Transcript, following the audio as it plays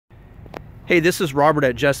Hey, this is Robert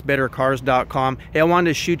at justbettercars.com. Hey, I wanted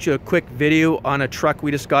to shoot you a quick video on a truck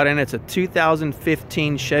we just got in. It's a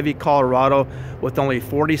 2015 Chevy Colorado with only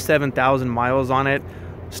 47,000 miles on it.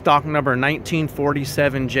 Stock number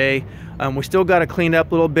 1947J. We still got to clean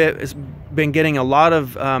up a little bit. It's been getting a lot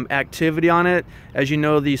of activity on it. As you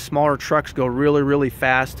know, these smaller trucks go really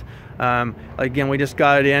fast. Again, we just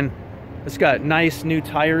got it in. It's got nice new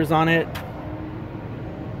tires on it.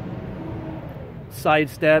 Side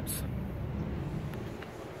steps.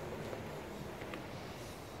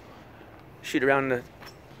 Shoot around the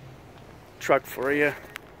truck for you.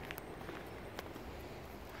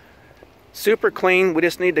 Super clean. We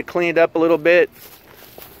just need to clean it up a little bit.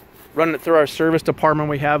 Run it through our service department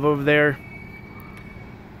we have over there.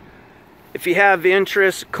 If you have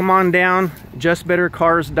interest, come on down,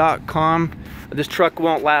 justbettercars.com. This truck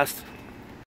won't last